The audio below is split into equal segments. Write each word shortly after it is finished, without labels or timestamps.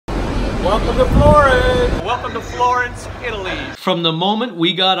Welcome to Florence! Welcome to Florence, Italy. From the moment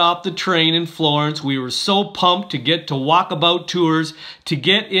we got off the train in Florence, we were so pumped to get to Walkabout Tours, to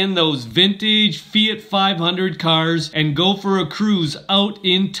get in those vintage Fiat 500 cars and go for a cruise out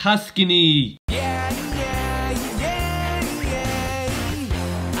in Tuscany. I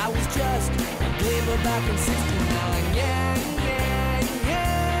was just a gamer back in 69.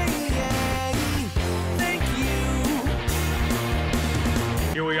 Thank you.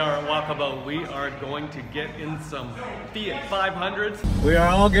 Here we are at Walkabout. We are going to get in some Fiat 500s. We are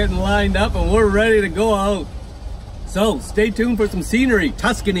all getting lined up and we're ready to go out. So stay tuned for some scenery,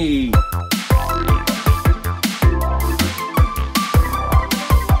 Tuscany.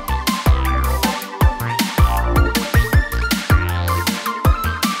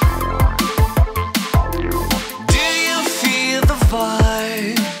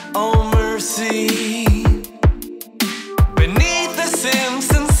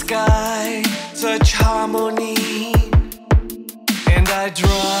 Such harmony, and I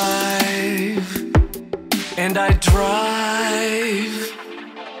drive,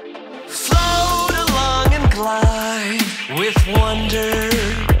 float along and glide with wonder,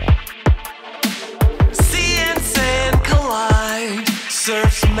 sea and sand collide,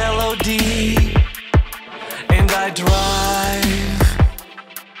 surf's melody, and I drive,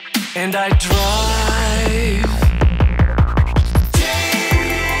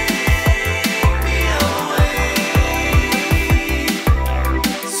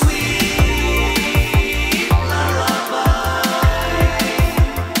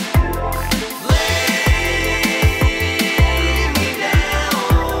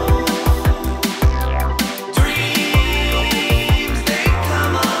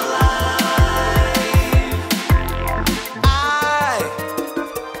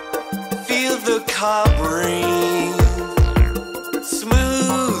 car breathe,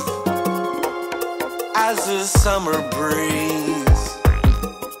 smooth as a summer breeze.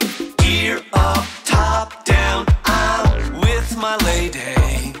 Gear up, top down, I'm with my lady.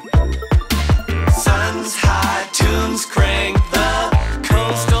 Sun's high, tunes crank, the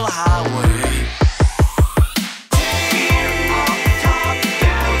coastal highway.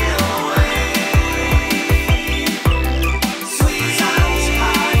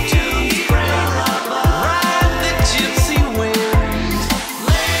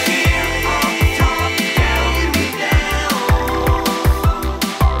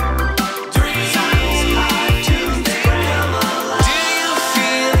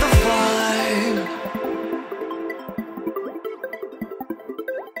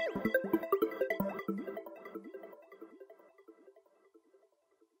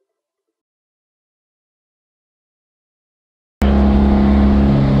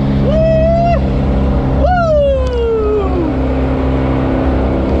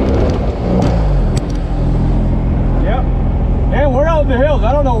 The hills.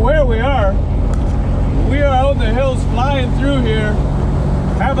 I don't know where we are. We are out in the hills flying through here,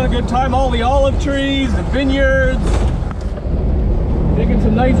 having a good time. All the olive trees, the vineyards, taking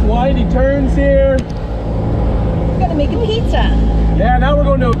some nice windy turns here. We're gonna make a pizza. Yeah, now we're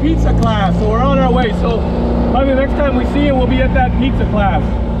going to a pizza class, so we're on our way. So probably the next time we see you, we'll be at that pizza class.